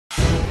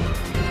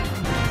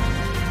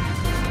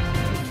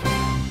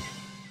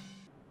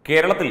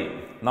കേരളത്തിൽ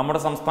നമ്മുടെ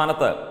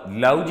സംസ്ഥാനത്ത്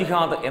ലവ്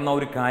ജിഹാദ് എന്ന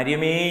ഒരു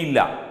കാര്യമേയില്ല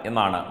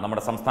എന്നാണ്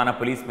നമ്മുടെ സംസ്ഥാന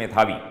പോലീസ്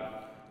മേധാവി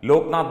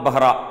ലോക്നാഥ്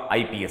ബെഹ്റ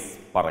IPS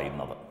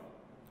പറയുന്നത്.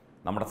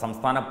 നമ്മുടെ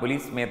സംസ്ഥാന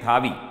പോലീസ്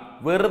മേധാവി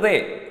വെറുതെ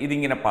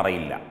ഇതിങ്ങനെ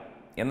പറയില്ല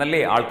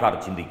എന്നല്ലേ ആൾക്കാർ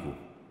ചിന്തിക്കൂ.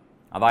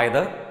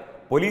 അതായത്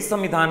പോലീസ്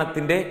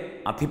സംവിധാനത്തിൻ്റെ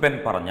അധിപൻ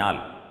പറഞ്ഞാൽ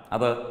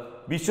അത്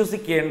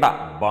വിശ്വസിക്കേണ്ട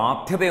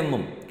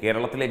ബാധ്യതയൊന്നും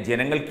കേരളത്തിലെ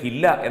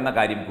ജനങ്ങൾക്കില്ല എന്ന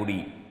കാര്യം കൂടി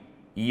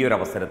ഈ ഒരു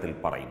അവസരത്തിൽ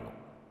പറയുന്നു.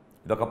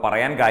 ഇതൊക്കെ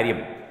പറയാൻ കാര്യം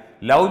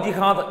ലവ്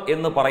ജിഹാദ്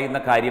എന്ന് പറയുന്ന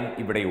കാര്യം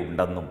ഇവിടെ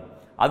ഉണ്ടെന്നും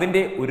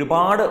അതിൻ്റെ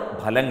ഒരുപാട്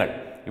ഫലങ്ങൾ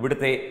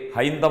ഇവിടുത്തെ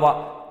ഹൈന്ദവ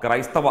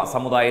ക്രൈസ്തവ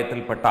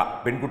സമുദായത്തിൽപ്പെട്ട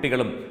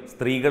പെൺകുട്ടികളും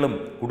സ്ത്രീകളും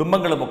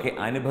കുടുംബങ്ങളുമൊക്കെ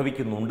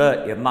അനുഭവിക്കുന്നുണ്ട്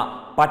എന്ന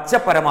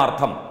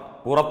പച്ചപരമാർത്ഥം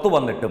പുറത്തു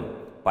വന്നിട്ടും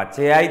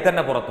പച്ചയായി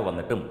തന്നെ പുറത്തു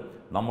വന്നിട്ടും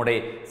നമ്മുടെ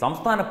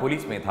സംസ്ഥാന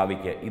പോലീസ്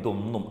മേധാവിക്ക്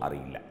ഇതൊന്നും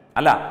അറിയില്ല.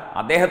 അല്ല,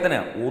 അദ്ദേഹത്തിന്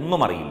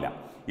ഒന്നും അറിയില്ല.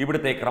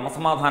 ഇവിടുത്തെ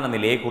ക്രമസമാധാന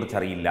നിലയെക്കുറിച്ച്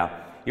അറിയില്ല,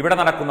 ഇവിടെ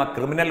നടക്കുന്ന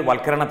ക്രിമിനൽ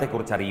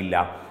വൽക്കരണത്തെക്കുറിച്ച് അറിയില്ല,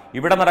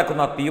 ഇവിടെ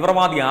നടക്കുന്ന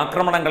തീവ്രവാദി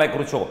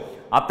ആക്രമണങ്ങളെക്കുറിച്ചോ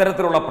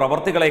അത്തരത്തിലുള്ള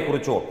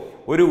പ്രവർത്തികളെക്കുറിച്ചോ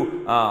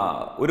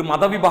ഒരു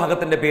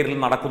മതവിഭാഗത്തിൻ്റെ പേരിൽ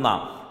നടക്കുന്ന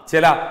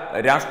ചില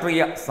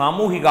രാഷ്ട്രീയ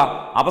സാമൂഹിക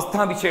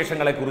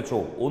അവസ്ഥാവിശേഷങ്ങളെക്കുറിച്ചോ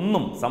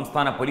ഒന്നും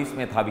സംസ്ഥാന പോലീസ്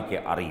മേധാവിക്ക്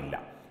അറിയില്ല.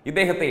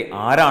 ഇദ്ദേഹത്തെ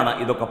ആരാണ്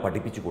ഇതൊക്കെ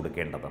പഠിപ്പിച്ചു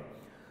കൊടുക്കേണ്ടത്?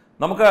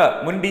 നമുക്ക്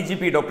മുൻ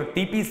DGP ഡോക്ടർ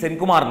TP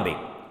സെൻകുമാറിൻ്റെ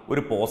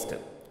ഒരു പോസ്റ്റ്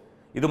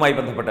ഇതുമായി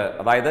ബന്ധപ്പെട്ട്,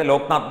 അതായത്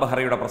ലോക്നാഥ്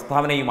ബെഹ്റയുടെ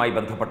പ്രസ്താവനയുമായി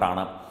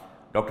ബന്ധപ്പെട്ടാണ്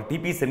ഡോക്ടർ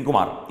TP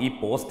സെൻകുമാർ ഈ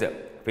പോസ്റ്റ്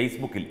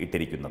ഫേസ്ബുക്കിൽ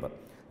ഇട്ടിരിക്കുന്നത്.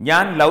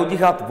 ഞാൻ ലവ്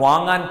ജിഹാദ്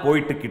വാങ്ങാൻ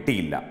പോയിട്ട്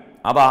കിട്ടിയില്ല,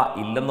 അതാ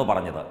ഇല്ലെന്ന്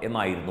പറഞ്ഞത്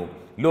എന്നായിരുന്നു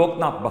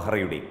ലോക്നാഥ്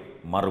ബെഹ്റയുടെ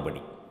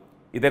മറുപടി.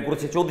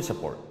 ഇതേക്കുറിച്ച്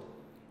ചോദിച്ചപ്പോൾ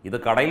ഇത്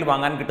കടയിൽ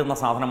വാങ്ങാൻ കിട്ടുന്ന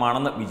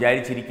സാധനമാണെന്ന്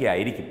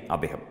വിചാരിച്ചിരിക്കുകയായിരിക്കും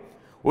അദ്ദേഹം.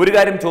 ഒരു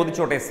കാര്യം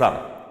ചോദിച്ചോട്ടെ സാർ,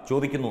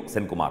 ചോദിക്കുന്നു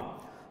സെൻകുമാർ.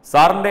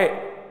 സാറിൻ്റെ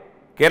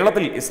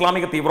കേരളത്തിൽ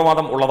ഇസ്ലാമിക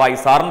തീവ്രവാദം ഉള്ളതായി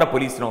സാറിൻ്റെ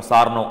പോലീസിനോ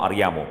സാറിനോ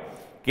അറിയാമോ?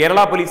 കേരള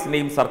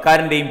പോലീസിൻ്റെയും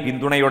സർക്കാരിൻ്റെയും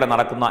പിന്തുണയോടെ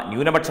നടക്കുന്ന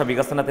ന്യൂനപക്ഷ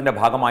വികസനത്തിൻ്റെ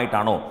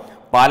ഭാഗമായിട്ടാണോ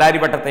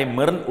പാലാരിവട്ടത്തെ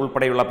മെറിൻ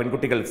ഉൾപ്പെടെയുള്ള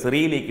പെൺകുട്ടികൾ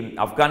സിറിയയിലേക്കും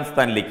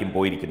അഫ്ഗാനിസ്ഥാനിലേക്കും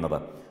പോയിരിക്കുന്നത്?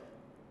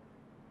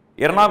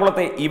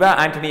 എറണാകുളത്തെ ഇവ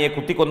ആന്റണിയെ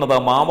കുത്തിക്കൊന്നത്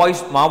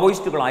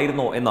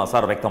മാവോയിസ്റ്റുകളായിരുന്നോ എന്ന്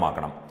സാർ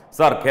വ്യക്തമാക്കണം.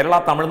 സാർ, കേരള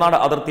തമിഴ്നാട്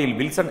അതിർത്തിയിൽ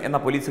വിൽസൺ എന്ന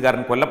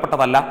പോലീസുകാരൻ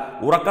കൊല്ലപ്പെട്ടതല്ല,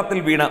 ഉറക്കത്തിൽ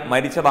വീണ്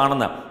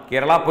മരിച്ചതാണെന്ന്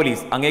കേരള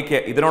പോലീസ് അങ്ങേക്ക്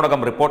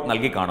ഇതിനോടകം റിപ്പോർട്ട്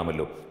നൽകി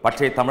കാണുമല്ലോ.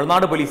 പക്ഷേ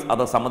തമിഴ്നാട് പോലീസ്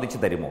അത് സമ്മതിച്ചു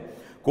തരുമോ?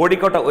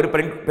 കോഴിക്കോട്ട് ഒരു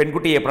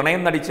പെൺകുട്ടിയെ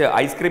പ്രണയം നടിച്ച്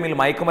ഐസ്ക്രീമിൽ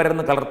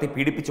മയക്കുമരുന്ന് കലർത്തി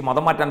പീഡിപ്പിച്ച്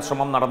മതം മാറ്റാൻ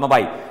ശ്രമം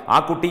നടന്നതായി ആ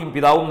കുട്ടിയും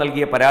പിതാവും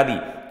നൽകിയ പരാതി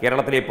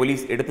കേരളത്തിലെ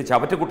പോലീസ് എടുത്ത്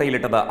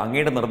ചവറ്റുകുട്ടയിലിട്ടത്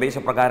അങ്ങയുടെ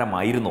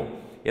നിർദ്ദേശപ്രകാരമായിരുന്നോ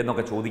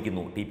എന്നൊക്കെ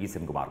ചോദിക്കുന്നു TP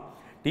സെൻകുമാർ.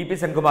 TP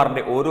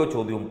സെൻകുമാറിൻ്റെ ഓരോ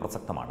ചോദ്യവും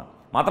പ്രസക്തമാണ്.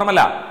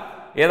 മാത്രമല്ല,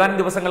 ഏതാനും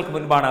ദിവസങ്ങൾക്ക്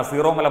മുൻപാണ്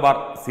സീറോ മലബാർ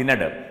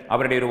സിനഡ്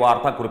അവരുടെ ഒരു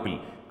വാർത്താക്കുറിപ്പിൽ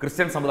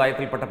ക്രിസ്ത്യൻ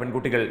സമുദായത്തിൽപ്പെട്ട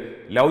പെൺകുട്ടികൾ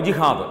ലവ്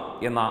ജിഹാദ്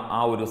എന്ന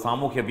ആ ഒരു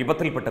സാമൂഹ്യ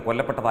വിപത്തിൽപ്പെട്ട്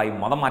കൊല്ലപ്പെട്ടതായും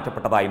മതം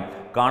മാറ്റപ്പെട്ടതായും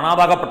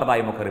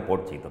കാണാതാകപ്പെട്ടതായും ഒക്കെ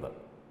റിപ്പോർട്ട് ചെയ്തത്.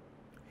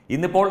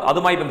 ഇന്നിപ്പോൾ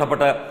അതുമായി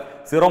ബന്ധപ്പെട്ട്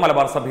സീറോ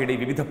മലബാർ സഭയുടെ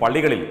വിവിധ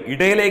പള്ളികളിൽ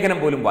ഇടയലേഖനം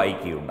പോലും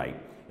വായിക്കുകയുണ്ടായി.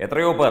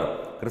 എത്രയോ പേർ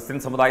ക്രിസ്ത്യൻ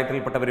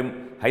സമുദായത്തിൽപ്പെട്ടവരും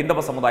ഹൈന്ദവ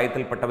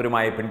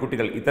സമുദായത്തിൽപ്പെട്ടവരുമായ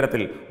പെൺകുട്ടികൾ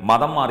ഇത്തരത്തിൽ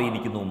മതം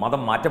മാറിയിരിക്കുന്നു,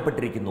 മതം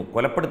മാറ്റപ്പെട്ടിരിക്കുന്നു,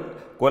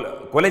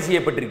 കൊല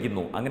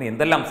ചെയ്യപ്പെട്ടിരിക്കുന്നു, അങ്ങനെ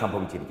എന്തെല്ലാം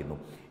സംഭവിച്ചിരിക്കുന്നു.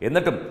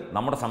 എന്നിട്ടും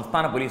നമ്മുടെ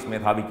സംസ്ഥാന പോലീസ്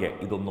മേധാവിക്ക്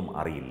ഇതൊന്നും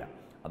അറിയില്ല.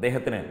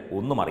 അദ്ദേഹത്തിന്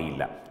ഒന്നും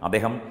അറിയില്ല.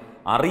 അദ്ദേഹം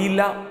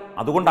അറിയില്ല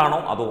അതുകൊണ്ടാണോ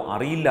അതോ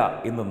അറിയില്ല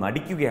എന്ന്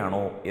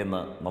നടിക്കുകയാണോ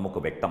എന്ന് നമുക്ക്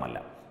വ്യക്തമല്ല.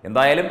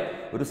 എന്തായാലും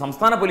ഒരു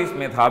സംസ്ഥാന പോലീസ്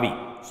മേധാവി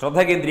ശ്രദ്ധ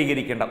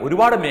കേന്ദ്രീകരിക്കേണ്ട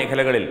ഒരുപാട്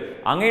മേഖലകളിൽ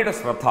അങ്ങയുടെ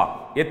ശ്രദ്ധ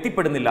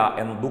എത്തിപ്പെടുന്നില്ല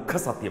എന്ന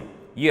ദുഃഖസത്യം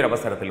ഈ ഒരു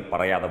അവസരത്തിൽ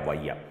പറയാതെ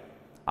വയ്യ.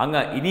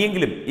 അങ്ങ്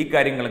ഇനിയെങ്കിലും ഈ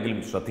കാര്യങ്ങളെങ്കിലും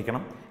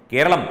ശ്രദ്ധിക്കണം.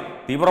 കേരളം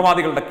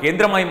തീവ്രവാദികളുടെ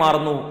കേന്ദ്രമായി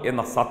മാറുന്നു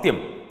എന്ന സത്യം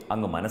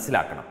അങ്ങ്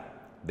മനസ്സിലാക്കണം.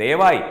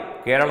 ദയവായി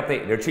കേരളത്തെ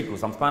രക്ഷിക്കൂ.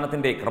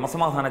 സംസ്ഥാനത്തിൻ്റെ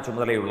ക്രമസമാധാന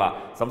ചുമതലയുള്ള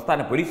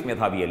സംസ്ഥാന പോലീസ്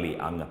മേധാവിയല്ലേ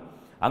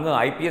അങ്ങ്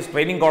IPS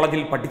ട്രെയിനിങ്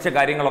കോളേജിൽ പഠിച്ച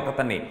കാര്യങ്ങളൊക്കെ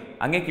തന്നെ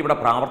അങ്ങേക്ക് ഇവിടെ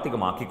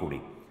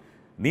പ്രാവർത്തികമാക്കിക്കൂടി?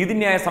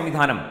 നീതിന്യായ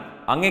സംവിധാനം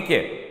അങ്ങേക്ക്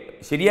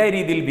ശരിയായ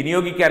രീതിയിൽ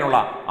വിനിയോഗിക്കാനുള്ള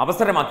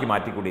അവസരമാക്കി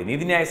മാറ്റിക്കൂടി?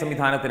 നീതിന്യായ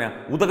സംവിധാനത്തിന്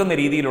ഉതകുന്ന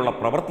രീതിയിലുള്ള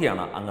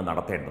പ്രവൃത്തിയാണ് അങ്ങ്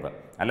നടത്തേണ്ടത്.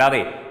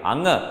 അല്ലാതെ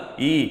അങ്ങ്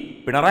ഈ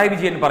പിണറായി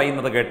വിജയൻ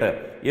പറയുന്നത് കേട്ട്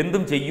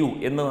എന്തും ചെയ്യൂ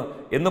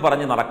എന്ന്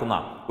പറഞ്ഞ് നടക്കുന്ന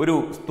ഒരു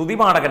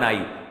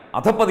സ്തുതിപാഠകനായി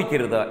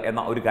അധപ്പതിക്കരുത് എന്ന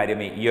ഒരു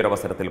കാര്യമേ ഈ ഒരു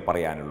അവസരത്തിൽ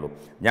പറയാനുള്ളൂ.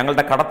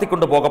 ഞങ്ങളുടെ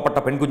കടത്തിക്കൊണ്ടു പോകപ്പെട്ട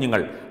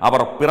പെൺകുഞ്ഞുങ്ങൾ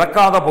അവർ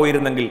പിറക്കാതെ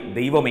പോയിരുന്നെങ്കിൽ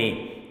ദൈവമേ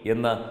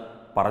എന്ന്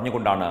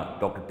പറഞ്ഞുകൊണ്ടാണ്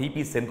ഡോക്ടർ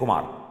TP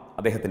സെൻകുമാർ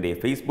അദ്ദേഹത്തിൻ്റെ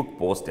ഫേസ്ബുക്ക്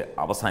പോസ്റ്റ്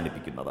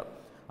അവസാനിപ്പിക്കുന്നത്.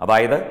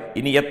 അതായത്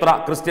ഇനി എത്ര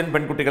ക്രിസ്ത്യൻ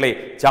പെൺകുട്ടികളെ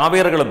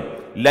ചാവേറുകളും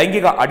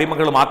ലൈംഗിക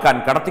അടിമകളുമാക്കാൻ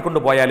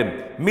കടത്തിക്കൊണ്ടുപോയാലും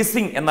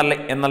മിസ്സിംഗ്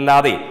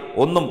എന്നല്ലാതെ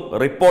ഒന്നും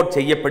റിപ്പോർട്ട്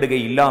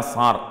ചെയ്യപ്പെടുകയില്ല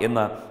സാർ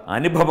എന്ന്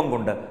അനുഭവം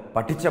കൊണ്ട്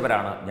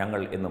പഠിച്ചവരാണ്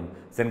ഞങ്ങൾ എന്നും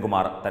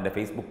സെൻകുമാർ തൻ്റെ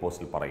ഫേസ്ബുക്ക്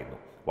പോസ്റ്റിൽ പറയുന്നു.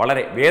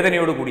 വളരെ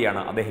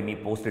വേദനയോടുകൂടിയാണ് അദ്ദേഹം ഈ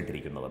പോസ്റ്റ്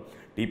ഇട്ടിരിക്കുന്നത്.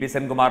 TP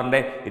സെൻകുമാറിൻ്റെ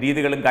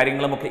രീതികളും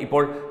കാര്യങ്ങളുമൊക്കെ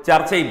ഇപ്പോൾ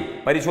ചർച്ചയും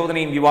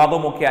പരിശോധനയും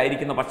വിവാദവും ഒക്കെ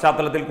ആയിരിക്കുന്ന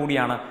പശ്ചാത്തലത്തിൽ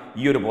കൂടിയാണ്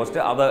ഈ ഒരു പോസ്റ്റ്.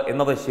 അത്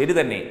എന്നത് ശരി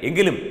തന്നെ,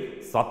 എങ്കിലും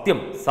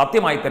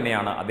സത്യമായി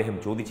തന്നെയാണ് അദ്ദേഹം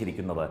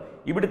ചോദിച്ചിരിക്കുന്നത്.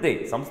 ഇവിടുത്തെ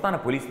സംസ്ഥാന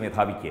പോലീസ്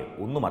മേധാവിക്ക്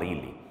ഒന്നും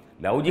അറിയില്ലേ?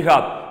 ലവ്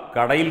ജിഹാദ്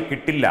കടയിൽ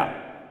കിട്ടില്ല,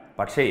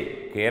 പക്ഷേ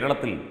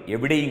കേരളത്തിൽ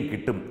എവിടെയും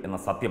കിട്ടും എന്ന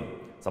സത്യം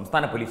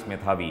സംസ്ഥാന പോലീസ്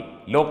മേധാവി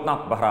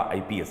ലോക്നാഥ് ബെഹ്റ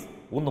IPS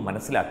ഒന്ന്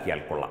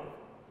മനസ്സിലാക്കിയാൽ കൊള്ളാം.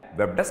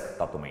 വെബ് ഡെസ്ക്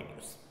തത്വമൈ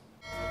ന്യൂസ്.